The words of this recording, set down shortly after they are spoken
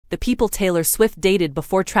The people Taylor Swift dated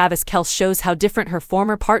before Travis Kelce shows how different her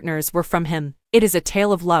former partners were from him. It is a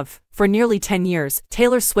tale of love. For nearly 10 years,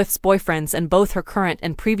 Taylor Swift's boyfriends and both her current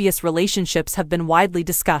and previous relationships have been widely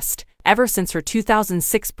discussed. Ever since her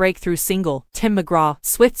 2006 breakthrough single, Tim McGraw,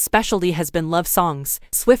 Swift's specialty has been love songs.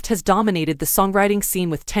 Swift has dominated the songwriting scene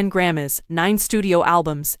with 10 Grammys, 9 studio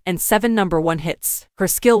albums, and 7 #1 hits. Her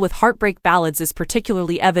skill with heartbreak ballads is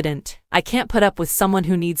particularly evident. I can't put up with someone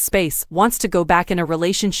who needs space, wants to go back in a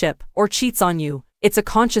relationship, or cheats on you. It's a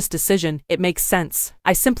conscious decision, it makes sense.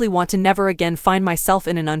 I simply want to never again find myself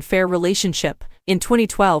in an unfair relationship. In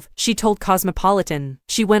 2012, she told Cosmopolitan.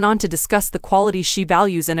 She went on to discuss the qualities she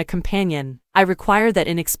values in a companion. I require that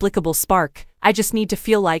inexplicable spark. I just need to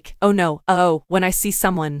feel like, oh no, when I see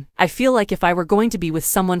someone. I feel like if I were going to be with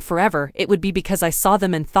someone forever, it would be because I saw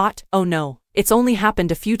them and thought, oh no. It's only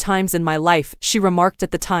happened a few times in my life, she remarked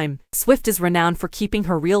at the time. Swift is renowned for keeping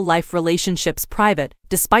her real-life relationships private,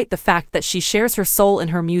 despite the fact that she shares her soul in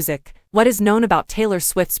her music. What is known about Taylor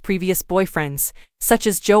Swift's previous boyfriends, such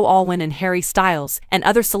as Joe Alwyn and Harry Styles, and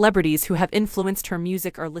other celebrities who have influenced her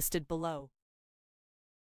music are listed below.